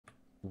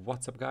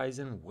What's up guys,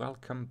 and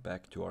welcome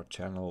back to our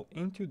channel.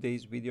 In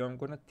today's video I'm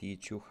gonna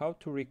teach you how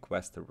to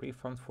request a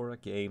refund for a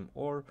game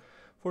or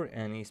for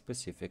any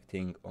specific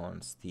thing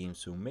on Steam,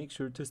 so make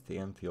sure to stay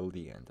until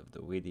the end of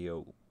the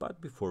video.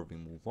 But before we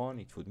move on,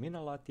 it would mean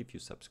a lot if you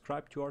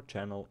subscribe to our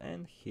channel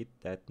and hit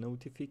that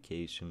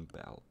notification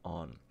bell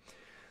on.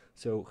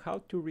 So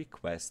how to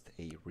request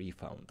a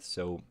refund?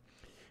 So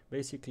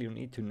basically, you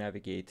need to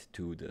navigate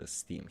to the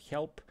Steam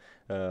help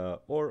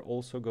or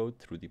also go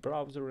through the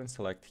browser and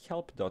select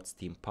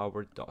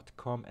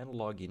help.steampowered.com and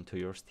log into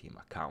your Steam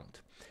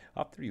account.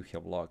 After you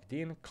have logged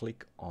in,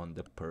 click on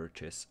the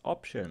purchase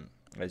option.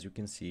 As you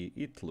can see,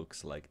 it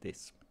looks like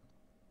this.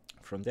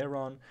 From there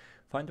on,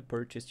 find the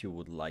purchase you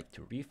would like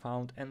to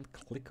refund and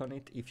click on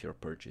it. If your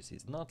purchase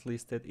is not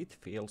listed, it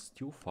fails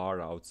too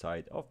far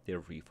outside of their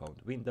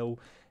refund window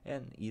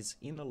and is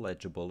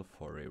ineligible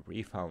for a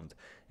refund.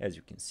 As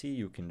you can see,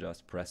 you can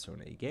just press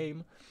on a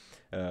game.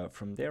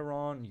 From there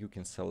on, you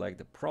can select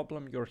the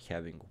problem you're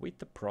having with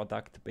the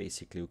product.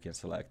 Basically, you can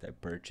select I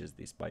purchased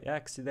this by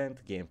accident,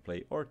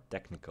 gameplay or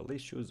technical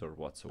issues or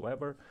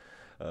whatsoever.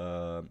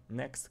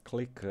 Next,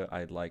 click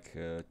I'd like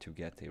to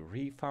get a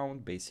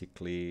refund.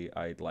 Basically,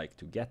 I'd like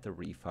to get a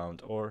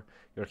refund, or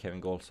you're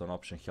having also an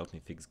option help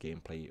me fix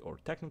gameplay or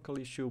technical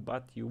issue,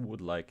 but you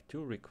would like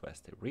to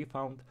request a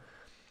refund.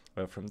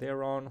 From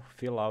there on,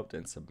 fill out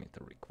and submit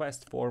a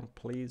request form.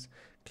 Please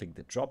click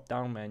the drop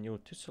down menu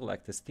to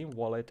select the Steam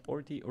wallet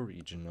or the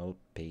original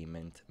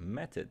payment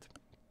method.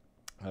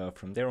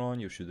 From there on,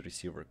 you should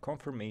receive a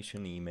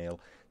confirmation email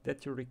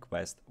that your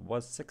request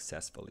was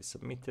successfully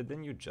submitted,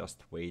 and you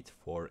just wait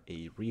for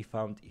a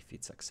refund if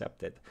it's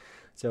accepted.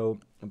 So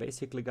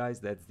basically guys,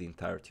 that's the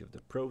entirety of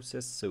the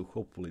process. So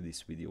hopefully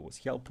this video was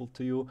helpful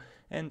to you,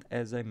 and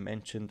as I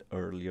mentioned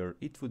earlier,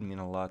 it would mean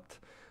a lot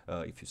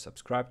if you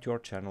subscribe to our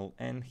channel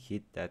and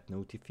hit that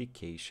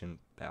notification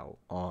bell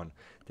on.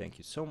 Thank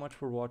you so much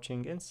for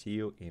watching, and see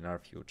you in our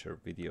future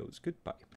videos. Goodbye.